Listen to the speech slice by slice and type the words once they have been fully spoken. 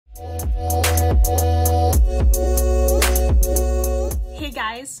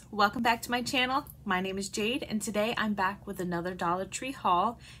guys, welcome back to my channel. My name is Jade and today I'm back with another Dollar Tree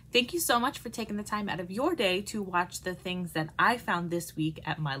haul. Thank you so much for taking the time out of your day to watch the things that I found this week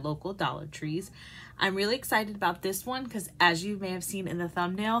at my local Dollar Trees. I'm really excited about this one because, as you may have seen in the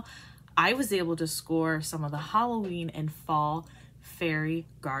thumbnail, I was able to score some of the Halloween and fall fairy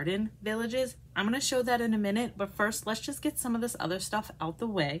garden villages. I'm going to show that in a minute, but first let's just get some of this other stuff out the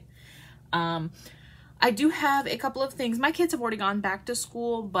way. I do have a couple of things. My kids have already gone back to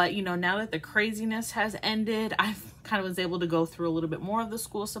school, but you know, now that the craziness has ended, I kind of was able to go through a little bit more of the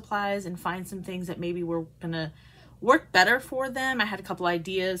school supplies and find some things that maybe were gonna work better for them. I had a couple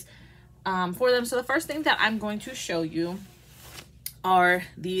ideas for them. So the first thing that I'm going to show you are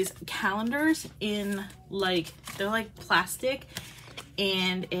these calendars in they're like plastic,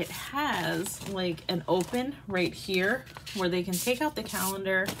 and it has like an open right here where they can take out the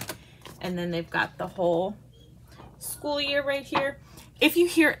calendar. And then they've got the whole school year right here. If you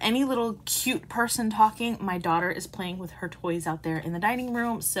hear any little cute person talking, my daughter is playing with her toys out there in the dining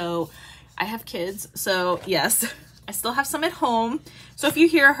room. So I have kids. So yes, I still have some at home. So if you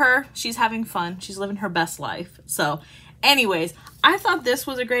hear her, she's having fun. She's living her best life. So anyways, I thought this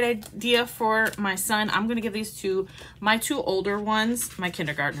was a great idea for my son. I'm going to give these to my two older ones. My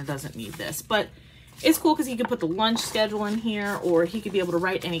kindergartner doesn't need this, but it's cool because he can put the lunch schedule in here, or he could be able to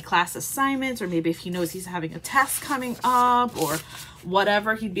write any class assignments, or maybe if he knows he's having a test coming up or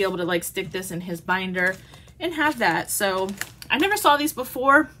whatever, he'd be able to like stick this in his binder and have that. So I never saw these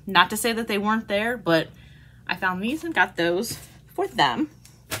before, not to say that they weren't there, but I found these and got those for them.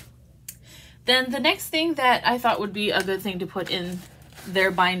 Then the next thing that I thought would be a good thing to put in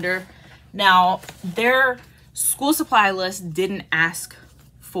their binder, now their school supply list didn't ask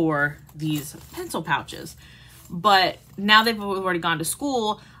for these pencil pouches, but now they've already gone to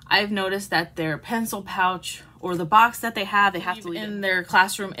school, I've noticed that their pencil pouch or the box that they have to leave in their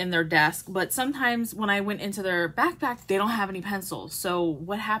classroom in their desk. But sometimes when I went into their backpack, they don't have any pencils. So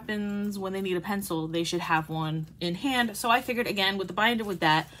what happens when they need a pencil? They should have one in hand. So I figured, again, with the binder with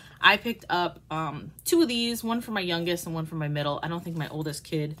that, I picked up two of these, one for my youngest and one for my middle. I don't think my oldest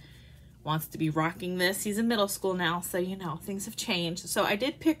kid wants to be rocking this. He's in middle school now, so you know, things have changed. So I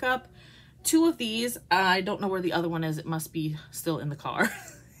did pick up two of these. I don't know where the other one is. It must be still in the car.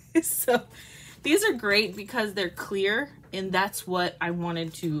 So these are great because they're clear, and that's what I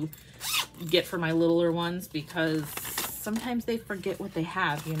wanted to get for my littler ones, because sometimes they forget what they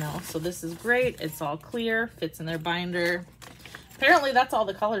have, you know. So this is great. It's all clear, fits in their binder. Apparently that's all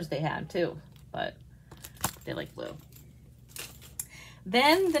the colors they had too, but they like blue.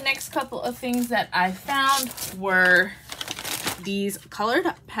 Then the next couple of things that I found were these colored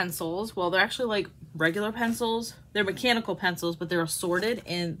pencils. Well, they're actually like regular pencils. They're mechanical pencils, but they're assorted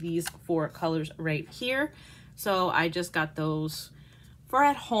in these four colors right here. So I just got those for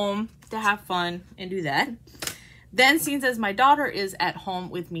at home to have fun and do that. Then, since as my daughter is at home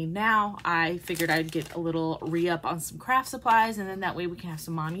with me now, I figured I'd get a little re-up on some craft supplies, and then that way we can have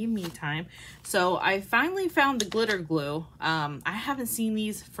some mommy and me time. So I finally found the glitter glue. I haven't seen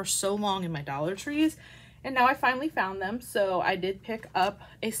these for so long in my Dollar Trees, and now I finally found them. So I did pick up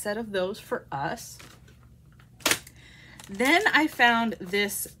a set of those for us. Then I found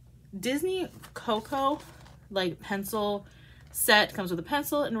this Disney xoxo like pencil set. Comes with a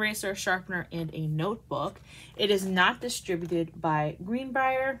pencil, an eraser, sharpener, and a notebook. It is not distributed by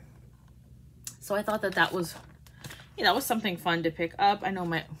Greenbrier, so I thought that that was, you know, that was something fun to pick up. I know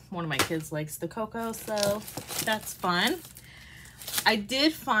one of my kids likes the xoxo, so that's fun. I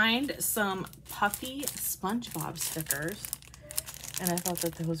did find some puffy SpongeBob stickers, and I thought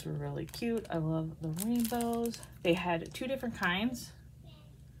that those were really cute. I love the rainbows. They had two different kinds.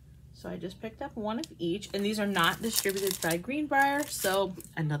 So I just picked up one of each, and these are not distributed by Greenbrier, so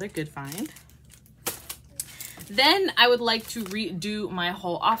another good find. Then I would like to redo my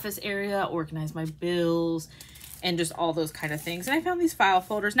whole office area, organize my bills, and just all those kind of things. And I found these file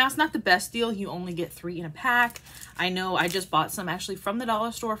folders. Now, it's not the best deal. You only get 3 in a pack. I know I just bought some actually from the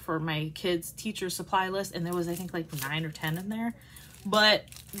dollar store for my kids' teacher supply list, and there was, I think, like 9 or 10 in there, but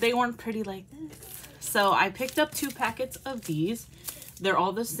they weren't pretty like this. So I picked up 2 packets of these. They're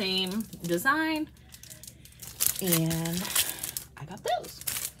all the same design, and I got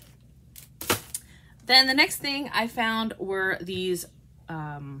those. Then the next thing I found were these,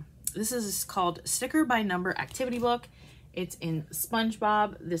 this is called Sticker by Number Activity Book. It's in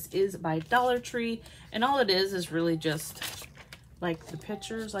SpongeBob. This is by Dollar Tree, and all it is really just like the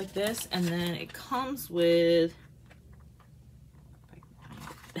pictures like this, and then it comes with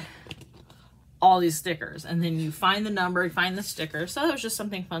all these stickers, and then you find the number, you find the sticker. So it was just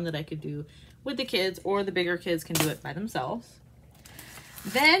something fun that I could do with the kids, or the bigger kids can do it by themselves.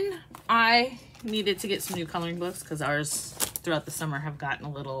 Then I needed to get some new coloring books because ours throughout the summer have gotten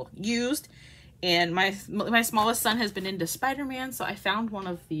a little used. And my smallest son has been into Spider-Man, so I found one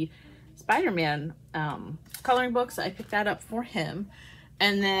of the Spider-Man coloring books. I picked that up for him.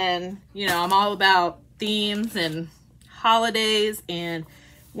 And then, you know, I'm all about themes and holidays. And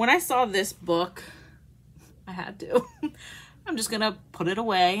when I saw this book, I had to. I'm just going to put it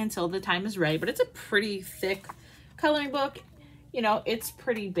away until the time is right. But it's a pretty thick coloring book. You know, it's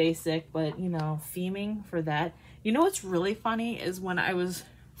pretty basic, but, you know, theming for that. You know what's really funny is when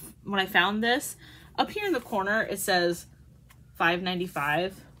I found this, up here in the corner, it says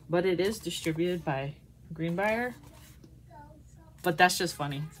 $5.95, but it is distributed by Greenbrier. But that's just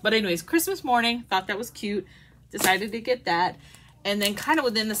funny. But anyways, Christmas morning, thought that was cute. Decided to get that. And then kind of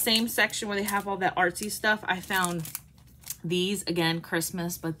within the same section where they have all that artsy stuff, I found these, again,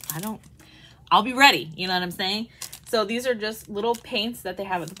 Christmas, but I'll be ready. You know what I'm saying? So these are just little paints that they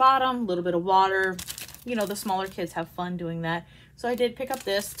have at the bottom, a little bit of water. You know, the smaller kids have fun doing that. So I did pick up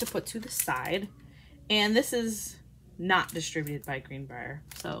this to put to the side. And this is not distributed by Greenbrier.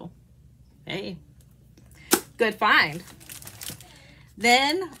 So, hey, good find.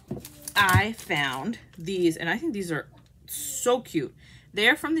 Then I found these, and I think these are so cute.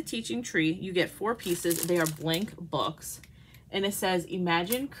 They're from the Teaching Tree. You get 4 pieces. They are blank books. And it says,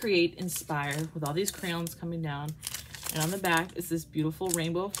 imagine, create, inspire, with all these crayons coming down. And on the back is this beautiful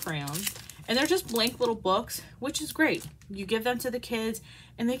rainbow of crayons. And they're just blank little books, which is great. You give them to the kids,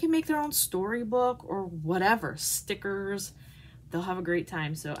 and they can make their own storybook or whatever, stickers. They'll have a great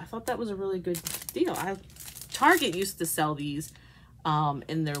time. So I thought that was a really good deal. Target used to sell these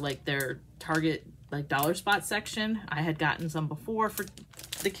in their Target dollar spot section. I had gotten some before for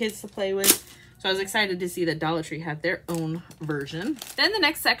the kids to play with. So I was excited to see that Dollar Tree had their own version. Then the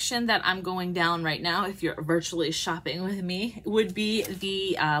next section that I'm going down right now, if you're virtually shopping with me, would be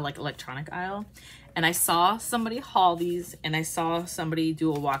the electronic aisle. And I saw somebody haul these, and I saw somebody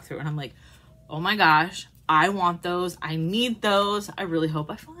do a walkthrough, and I'm like, oh my gosh, I want those. I need those. I really hope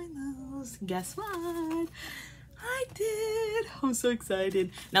I find those. Guess what? I did. I'm so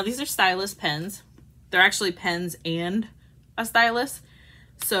excited. Now these are stylus pens. They're actually pens and a stylus.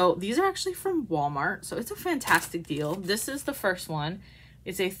 So these are actually from Walmart. So it's a fantastic deal. This is the first one.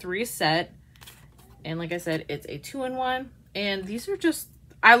 It's a 3 set. And like I said, it's a 2-in-1. And these are just,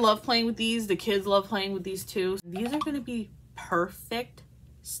 I love playing with these. The kids love playing with these too. These are going to be perfect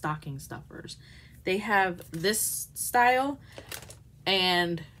stocking stuffers. They have this style,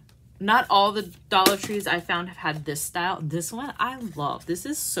 and not all the Dollar Trees I found have had this style. This one I love. This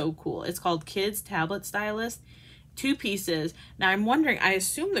is so cool. It's called Kids Tablet Stylus. 2 pieces. Now I'm wondering, I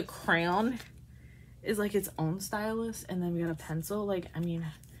assume the crayon is like its own stylus, and then we got a pencil. Like, I mean,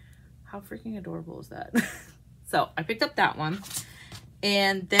 how freaking adorable is that? So I picked up that one.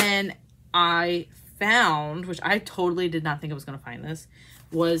 And then I found, which I totally did not think I was going to find this,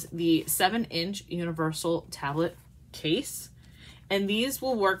 was the 7-inch universal tablet case. And these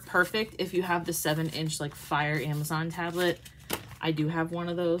will work perfect if you have the 7-inch like Fire Amazon tablet. I do have one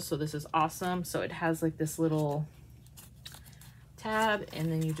of those, so this is awesome. So it has like this little tab,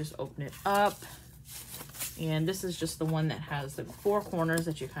 and then you just open it up. And this is just the one that has the 4 corners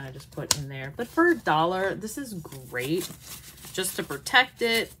that you kind of just put in there. But for $1, this is great. Just to protect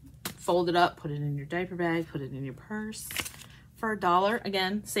it, fold it up, put it in your diaper bag, put it in your purse. For $1,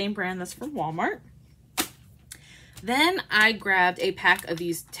 again, same brand, that's from Walmart. Then I grabbed a pack of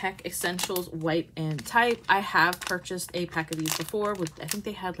these Tech Essentials Wipe and Type. I have purchased a pack of these before with, I think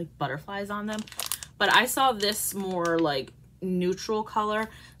they had like butterflies on them. But I saw this more like neutral color.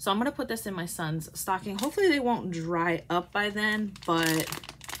 So I'm going to put this in my son's stocking. Hopefully they won't dry up by then, but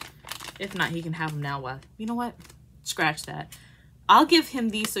if not, he can have them now. Well, you know what? Scratch that. I'll give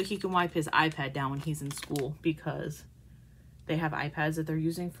him these so he can wipe his iPad down when he's in school, because they have iPads that they're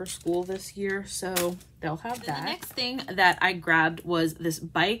using for school this year, so they'll have that. The next thing that I grabbed was this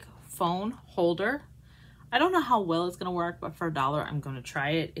bike phone holder. I don't know how well it's going to work, but for $1, I'm going to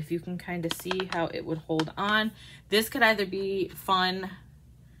try it. If you can kind of see how it would hold on. This could either be fun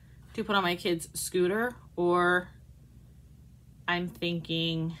to put on my kid's scooter, or I'm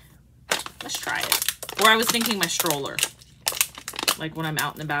thinking, let's try it. Or I was thinking my stroller, like when I'm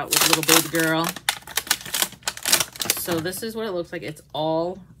out and about with little baby girl. So this is what it looks like. It's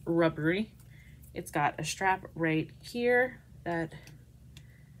all rubbery. It's got a strap right here that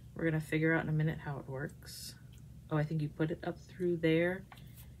we're going to figure out in a minute how it works. Oh, I think you put it up through there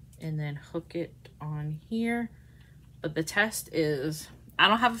and then hook it on here. But the test is, I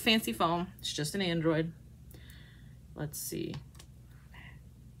don't have a fancy phone. It's just an Android. Let's see.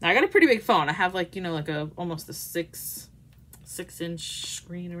 Now I got a pretty big phone. I have like, you know, like almost a 6 6-inch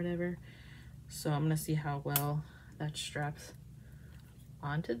screen or whatever. So I'm gonna see how well that straps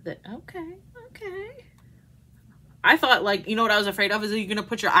onto the, okay. I thought, like, you know what I was afraid of is that you're gonna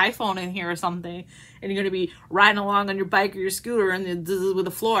put your iPhone in here or something and you're gonna be riding along on your bike or your scooter and then with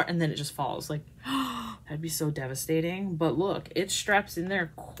the floor and then it just falls. Like, that'd be so devastating. But look, it straps in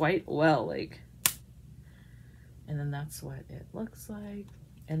there quite well, like, and then that's what it looks like.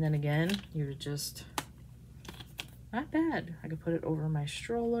 And then again, you're just, not bad. I could put it over my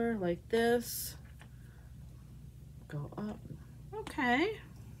stroller like this. Go up. Okay.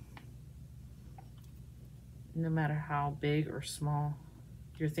 No matter how big or small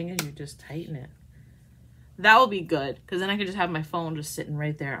your thing is, you just tighten it. That will be good, because then I can just have my phone just sitting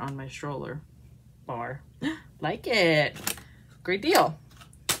right there on my stroller bar. Like it. Great deal.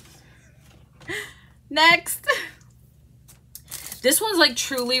 Next. This one's like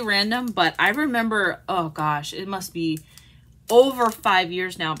truly random, but I remember, oh gosh, it must be over 5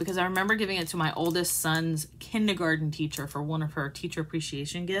 years now, because I remember giving it to my oldest son's kindergarten teacher for one of her teacher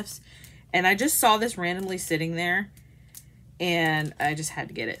appreciation gifts. And I just saw this randomly sitting there and I just had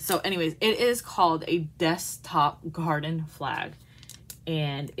to get it. So anyways, it is called a desktop garden flag.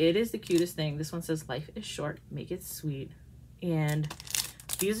 And it is the cutest thing. This one says, life is short, make it sweet. And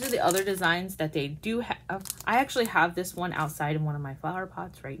these are the other designs that they do have. I actually have this one outside in one of my flower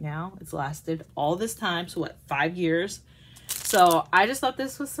pots right now. It's lasted all this time. So what, 5 years? So I just thought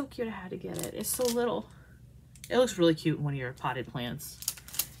this was so cute. I had to get it. It's so little. It looks really cute in one of your potted plants.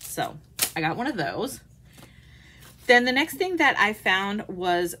 So I got one of those. Then the next thing that I found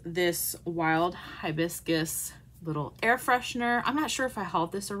was this wild hibiscus little air freshener. I'm not sure if I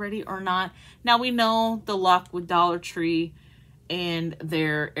hauled this already or not. Now we know the luck with Dollar Tree and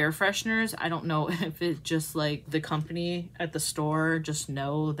their air fresheners. I don't know if it's just like the company at the store just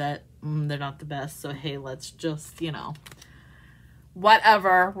know that they're not the best. So hey, let's just, you know,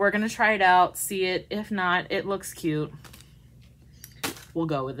 whatever. We're gonna try it out, see it. If not, it looks cute. We'll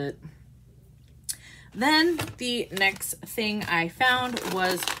go with it. Then the next thing I found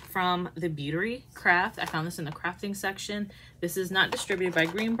was from the Beatery Craft. I found this in the crafting section. This is not distributed by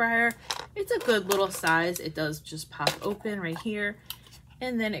Greenbrier. It's a good little size. It does just pop open right here.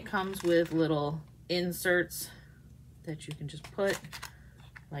 And then it comes with little inserts that you can just put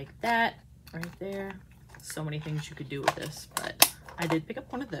like that right there. So many things you could do with this, but I did pick up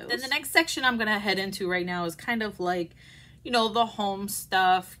one of those. Then the next section I'm gonna head into right now is kind of like, you know, the home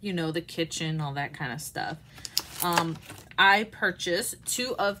stuff, you know, the kitchen, all that kind of stuff. I purchased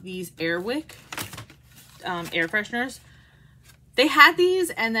 2 of these Airwick air fresheners. They had these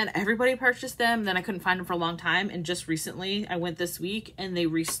and then everybody purchased them. Then I couldn't find them for a long time. And just recently I went this week and they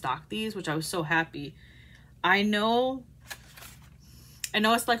restocked these, which I was so happy. I know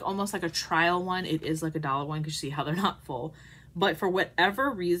it's like almost like a trial one. It is like $1 one because you see how they're not full. But for whatever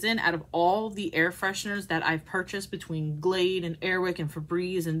reason, out of all the air fresheners that I've purchased between Glade and Airwick and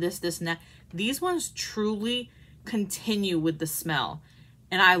Febreze and this and that, these ones truly continue with the smell.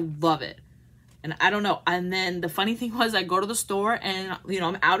 And I love it. And I don't know. And then the funny thing was I go to the store and, you know,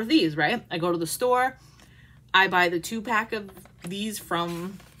 I'm out of these, right? I go to the store. I buy the 2-pack of these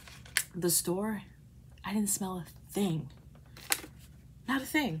from the store. I didn't smell a thing. Not a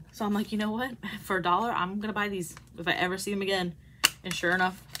thing. So I'm like, you know what? For $1, I'm gonna buy these if I ever see them again. And sure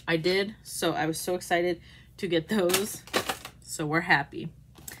enough, I did. So I was so excited to get those. So we're happy.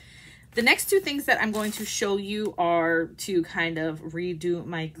 The next 2 things that I'm going to show you are to kind of redo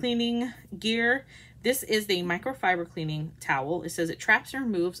my cleaning gear. This is the microfiber cleaning towel. It says it traps and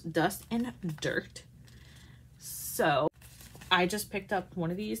removes dust and dirt. So I just picked up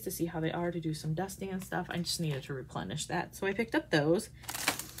one of these to see how they are, to do some dusting and stuff. I just needed to replenish that. So I picked up those.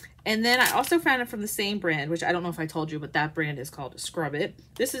 And then I also found it from the same brand, which I don't know if I told you, but that brand is called Scrub It.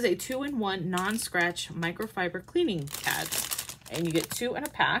 This is a 2-in-1 non-scratch microfiber cleaning pads. And you get 2 in a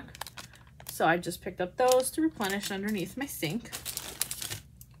pack. So I just picked up those to replenish underneath my sink.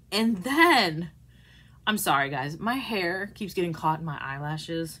 And then, I'm sorry guys, my hair keeps getting caught in my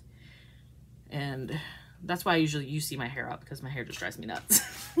eyelashes. And that's why you see my hair up, because my hair just drives me nuts.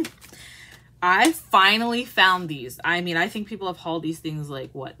 I finally found these. I mean, I think people have hauled these things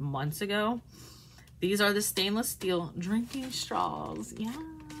like, what, months ago? These are the stainless steel drinking straws. Yeah.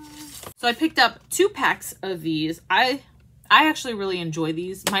 So I picked up 2 packs of these. I actually really enjoy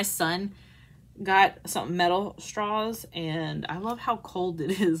these. My son got some metal straws, and I love how cold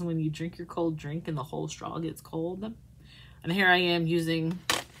it is when you drink your cold drink and the whole straw gets cold. And here I am using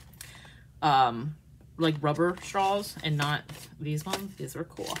like rubber straws and not these ones. These are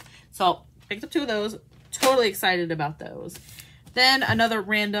cool. So picked up 2 of those. Totally excited about those. Then another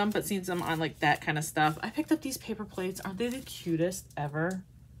random, but since I'm on like that kind of stuff, I picked up these paper plates. Aren't they the cutest ever?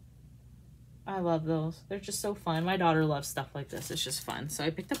 I love those. They're just so fun. My daughter loves stuff like this. It's just fun. So I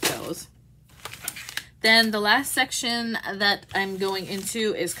picked up those. Then the last section that I'm going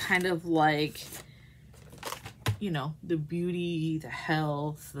into is kind of like, you know, the beauty, the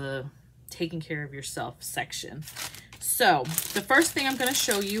health, the taking care of yourself section. So the first thing I'm going to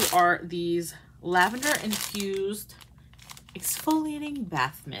show you are these lavender infused exfoliating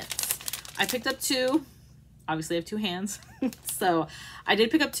bath mitts. I picked up 2. Obviously I have 2 hands. So I did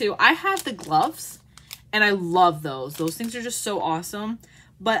pick up 2. I have the gloves and I love those. Those things are just so awesome.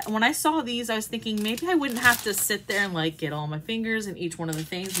 But when I saw these, I was thinking maybe I wouldn't have to sit there and like get all my fingers in each one of the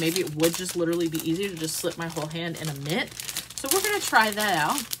things. Maybe it would just literally be easier to just slip my whole hand in a mitt. So we're going to try that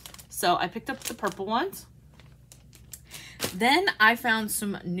out. So I picked up the purple ones. Then I found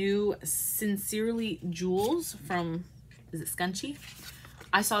some new Sincerely Jewels from, is it Scunchie?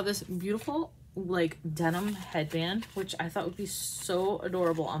 I saw this beautiful like denim headband, which I thought would be so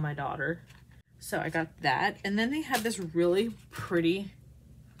adorable on my daughter. So I got that. And then they had this really pretty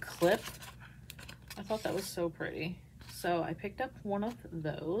clip. I thought that was so pretty. So I picked up one of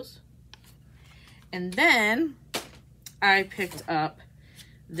those. And then I picked up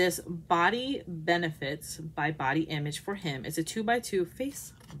this Body Benefits by Body Image for him. It's a 2x2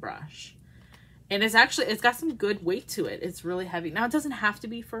 face brush. And it's got some good weight to it. It's really heavy. Now it doesn't have to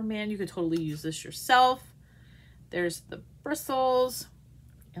be for a man. You could totally use this yourself. There's the bristles.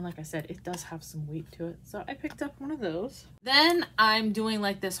 And like I said, it does have some weight to it. So I picked up one of those. Then I'm doing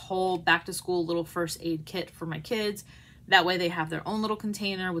like this whole back to school little first aid kit for my kids. That way they have their own little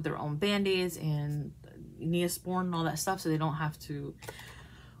container with their own band-aids and Neosporin and all that stuff. So they don't have to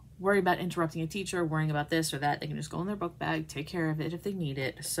worry about interrupting a teacher, worrying about this or that. They can just go in their book bag, take care of it if they need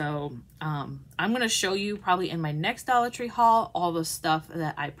it. So I'm going to show you probably in my next Dollar Tree haul all the stuff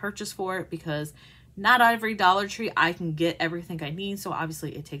that I purchased for it, because not every Dollar Tree I can get everything I need. So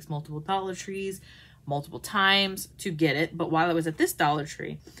obviously it takes multiple Dollar Trees, multiple times to get it. But while I was at this Dollar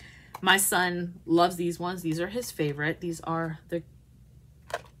Tree, my son loves these ones. These are his favorite. These are the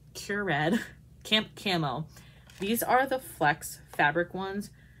Cure Red Camp Camo. These are the Flex fabric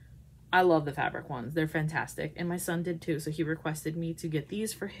ones. I love the fabric ones. They're fantastic. And my son did too. So he requested me to get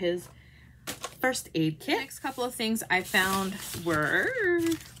these for his first aid kit. Next couple of things I found were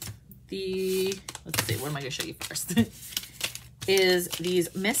the, let's see, what am I going to show you first? Is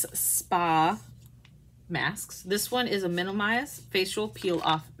these Miss Spa masks. This one is a Minimize Facial Peel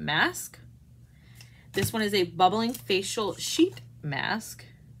Off Mask. This one is a Bubbling Facial Sheet Mask.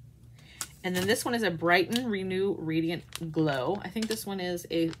 And then this one is a Brighten, Renew, Radiant Glow. I think this one is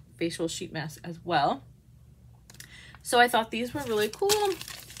a facial sheet mask as well. So I thought these were really cool.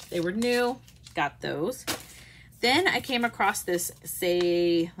 They were new. Got those. Then I came across this,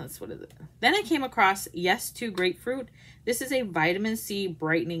 what is it? Then I came across Yes to Grapefruit. This is a vitamin C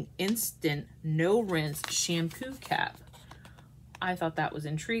brightening instant no rinse shampoo cap. I thought that was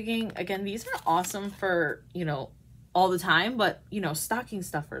intriguing. Again, these are awesome for, you know, all the time, but you know, stocking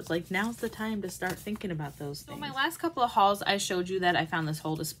stuffers, like now's the time to start thinking about those things. So my last couple of hauls, I showed you that I found this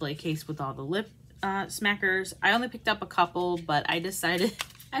whole display case with all the lip smackers. I only picked up a couple, but I decided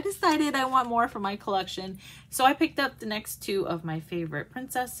I want more for my collection. So I picked up the next 2 of my favorite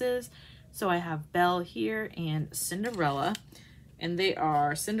princesses. So I have Belle here and Cinderella, and they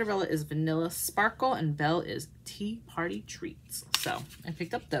are, Cinderella is Vanilla Sparkle and Belle is Tea Party Treats. So I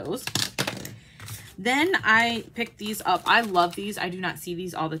picked up those. Then I picked these up. I love these. I do not see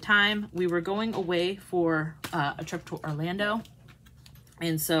these all the time. We were going away for a trip to Orlando,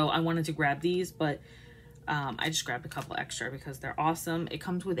 and so I wanted to grab these, but I just grabbed a couple extra because they're awesome. It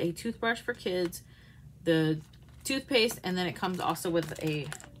comes with a toothbrush for kids, the toothpaste, and then it comes also with a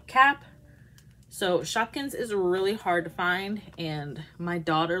cap. So Shopkins is really hard to find, and my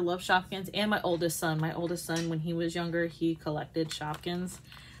daughter loves Shopkins, and my oldest son. My oldest son, when he was younger, he collected Shopkins.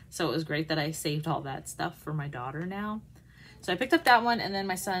 So it was great that I saved all that stuff for my daughter now. So I picked up that one, and then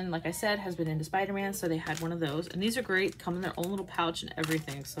my son, like I said, has been into Spider-Man, so they had one of those. And these are great, come in their own little pouch and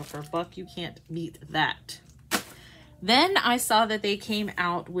everything. So for $1, you can't beat that. Then I saw that they came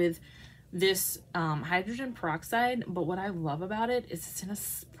out with this hydrogen peroxide, but what I love about it is it's in a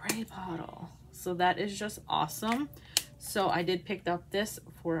spray bottle. So that is just awesome. So I did pick up this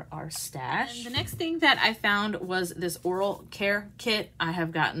for our stash. And the next thing that I found was this oral care kit. I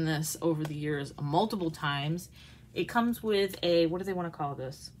have gotten this over the years multiple times. It comes with a, what do they want to call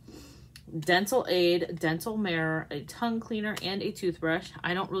this? Dental aid, dental mirror, a tongue cleaner, and a toothbrush.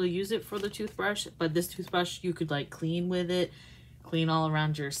 I don't really use it for the toothbrush, but this toothbrush you could like clean with it, clean all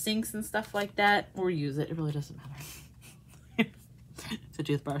around your sinks and stuff like that, or use it. It really doesn't matter. It's a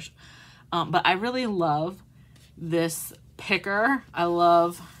toothbrush. But I really love this picker. I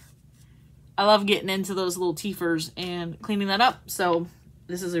love getting into those little teethers and cleaning that up. So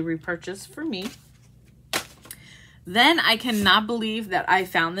this is a repurchase for me. Then I cannot believe that I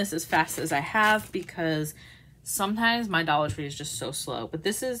found this as fast as I have, because sometimes my Dollar Tree is just so slow. But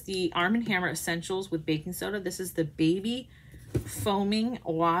this is the Arm & Hammer Essentials with baking soda. This is the baby foaming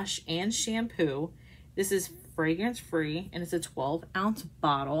wash and shampoo. This is fragrance free and it's a 12-ounce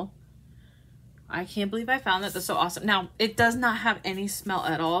bottle. I can't believe I found that. That's so awesome. Now, it does not have any smell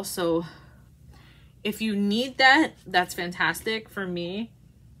at all. So if you need that, that's fantastic. For me,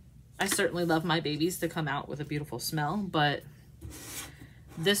 I certainly love my babies to come out with a beautiful smell, but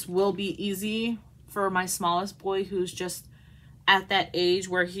this will be easy for my smallest boy, who's just at that age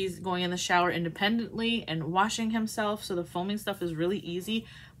where he's going in the shower independently and washing himself. So the foaming stuff is really easy.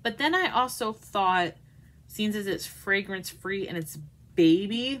 But then I also thought, since it's fragrance free and it's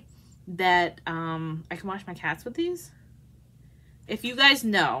baby, that I can wash my cats with these. If you guys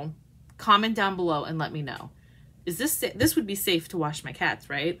know, comment down below and let me know. Is this would be safe to wash my cats,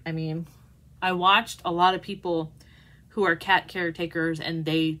 right? I mean, I watched a lot of people who are cat caretakers and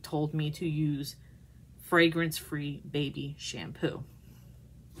they told me to use fragrance-free baby shampoo.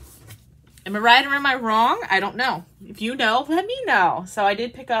 Am I right or am I wrong? I don't know. If you know, let me know. So I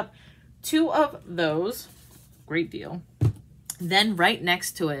did pick up 2 of those. Great deal. Then right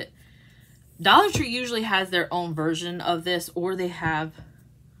next to it, Dollar Tree usually has their own version of this, or they have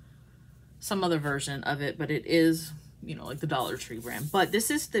some other version of it, but it is, you know, like the Dollar Tree brand. But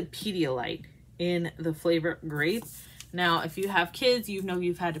this is the Pedialyte in the flavor grape. Now, if you have kids, you know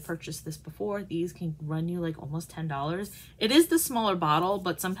you've had to purchase this before. These can run you like almost $10. It is the smaller bottle,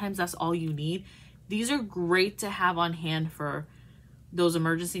 but sometimes that's all you need. These are great to have on hand for those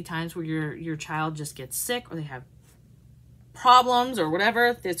emergency times where your child just gets sick or they have problems or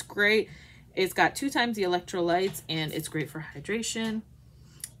whatever. It's great. It's got 2 times the electrolytes and it's great for hydration.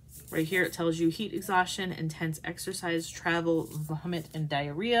 Right here, it tells you heat exhaustion, intense exercise, travel, vomit, and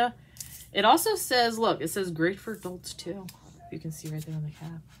diarrhea. It also says, look, it says great for adults too. You can see right there on the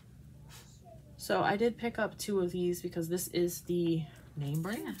cap. So I did pick up 2 of these because this is the name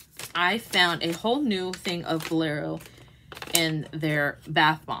brand. I found a whole new thing of Bolero and their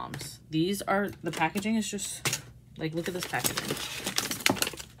bath bombs. These are, the packaging is just, like, look at this packaging.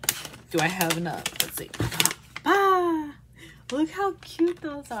 Do I have enough? Let's see. Look how cute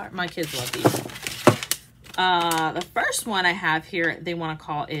those are. My kids love these. The first one I have here, they want to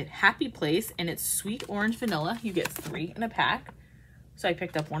call it Happy Place, and it's sweet orange vanilla. You get 3 in a pack. So I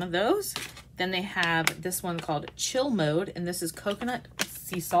picked up one of those. Then they have this one called Chill Mode, and this is coconut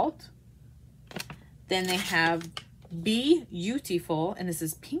sea salt. Then they have Be Beautiful, and this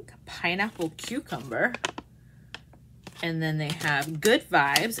is pink pineapple cucumber. And then they have Good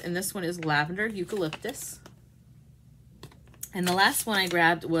Vibes, and this one is lavender eucalyptus. And the last one I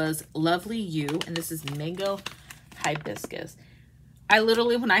grabbed was Lovely You, and this is mango hibiscus. I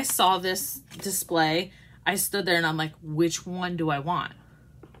literally, when I saw this display, I stood there and I'm like, which one do I want?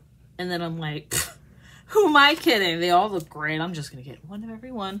 And then I'm like, who am I kidding? They all look great. I'm just going to get one of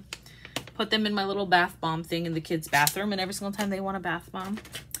every one. Put them in my little bath bomb thing in the kids' bathroom, and every single time they want a bath bomb,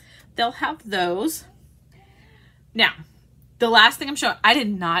 they'll have those. Now, the last thing I'm showing, I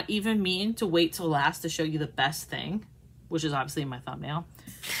did not even mean to wait till last to show you the best thing, which is obviously in my thumbnail,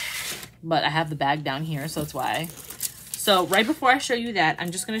 but I have the bag down here, so that's why. So right before I show you that,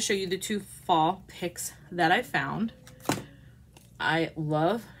 I'm just going to show you the 2 fall picks that I found. I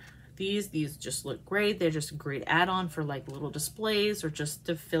love these. These just look great. They're just a great add-on for like little displays or just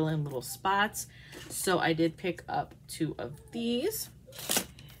to fill in little spots. So I did pick up 2 of these.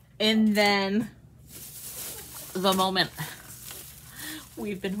 And then the moment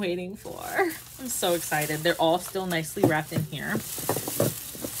we've been waiting for. I'm so excited. They're all still nicely wrapped in here.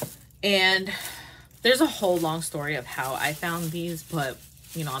 And there's a whole long story of how I found these, but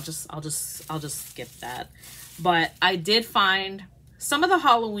you know, I'll just skip that. But I did find some of the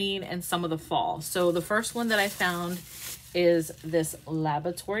Halloween and some of the fall. So the first one that I found is this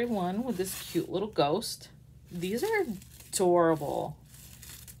laboratory one with this cute little ghost. These are adorable.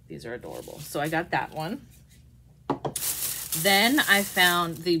 These are adorable. So I got that one. Then I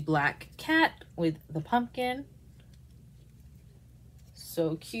found the black cat with the pumpkin.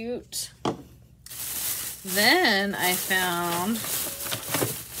 So cute. Then I found,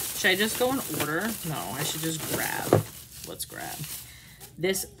 should I just go in order? No, I should just grab. Let's grab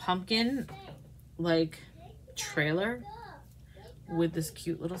this pumpkin like trailer with this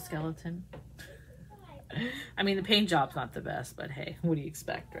cute little skeleton. I mean, the paint job's not the best, but hey, what do you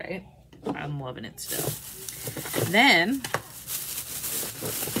expect, right? I'm loving it still. Then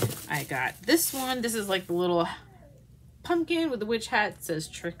I got this one. This is like the little pumpkin with the witch hat. It says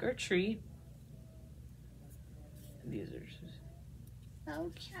trick or treat. These are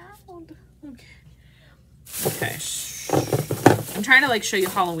so cute. Okay. I'm trying to like show you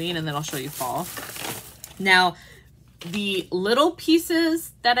Halloween and then I'll show you fall. Now, the little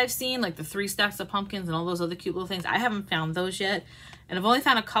pieces that I've seen, like the 3 stacks of pumpkins and all those other cute little things, I haven't found those yet. And I've only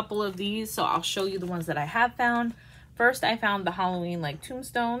found a couple of these, so I'll show you the ones that I have found. First, I found the Halloween like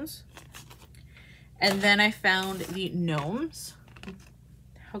tombstones. And then I found the gnomes.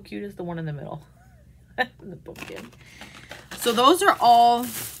 How cute is the one in the middle? The pumpkin. So those are all,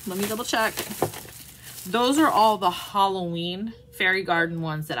 let me double check. Those are all the Halloween fairy garden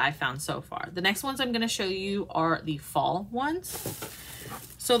ones that I found so far. The next ones I'm going to show you are the fall ones.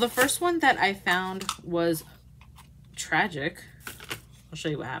 So the first one that I found was tragic. I'll show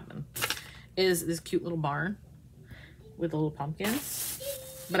you what happened. Is this cute little barn with the little pumpkins.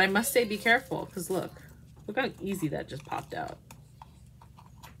 But I must say be careful because look how easy that just popped out.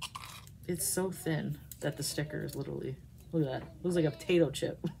 It's so thin that the sticker is literally, look at that. It looks like a potato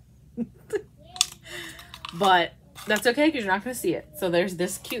chip. But that's okay because you're not going to see it. So there's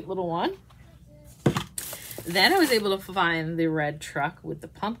this cute little one. Then I was able to find the red truck with the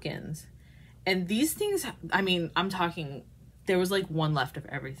pumpkins. And these things, I mean, I'm talking, there was like one left of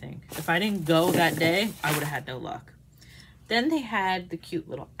everything. If I didn't go that day, I would have had no luck. Then they had the cute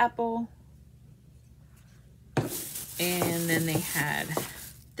little apple. And then they had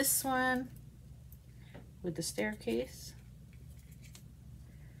this one with the staircase.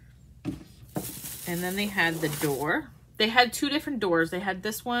 And then they had the door. They had 2 different doors. They had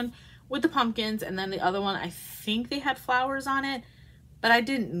this one with the pumpkins, and then the other one, I think they had flowers on it, but I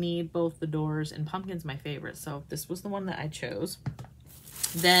didn't need both the doors, and pumpkin's my favorite, so this was the one that I chose.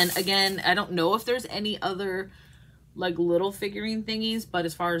 Then again, I don't know if there's any other like little figurine thingies, but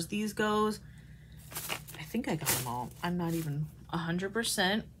as far as these goes, I think I got them all. I'm not even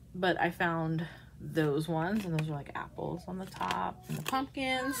 100%, but I found those ones, and those are like apples on the top and the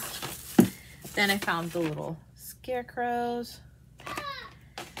pumpkins. Then I found the little scarecrows.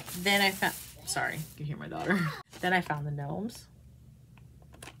 Then I found, sorry, you can hear my daughter. Then I found the gnomes.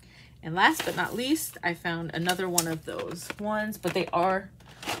 And last but not least, I found another one of those ones, but they are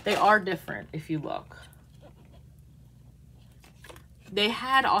different if you look. They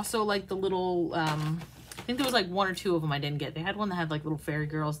had also like the little, I think there was like 1 or 2 of them I didn't get. They had one that had like little fairy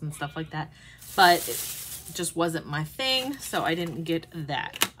girls and stuff like that, but it just wasn't my thing, so I didn't get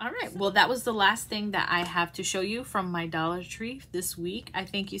that. All right, well, that was the last thing that I have to show you from my Dollar Tree this week. I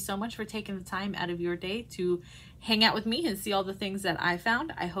thank you so much for taking the time out of your day to hang out with me and see all the things that I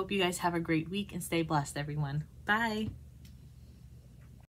found. I hope you guys have a great week and stay blessed, everyone. Bye.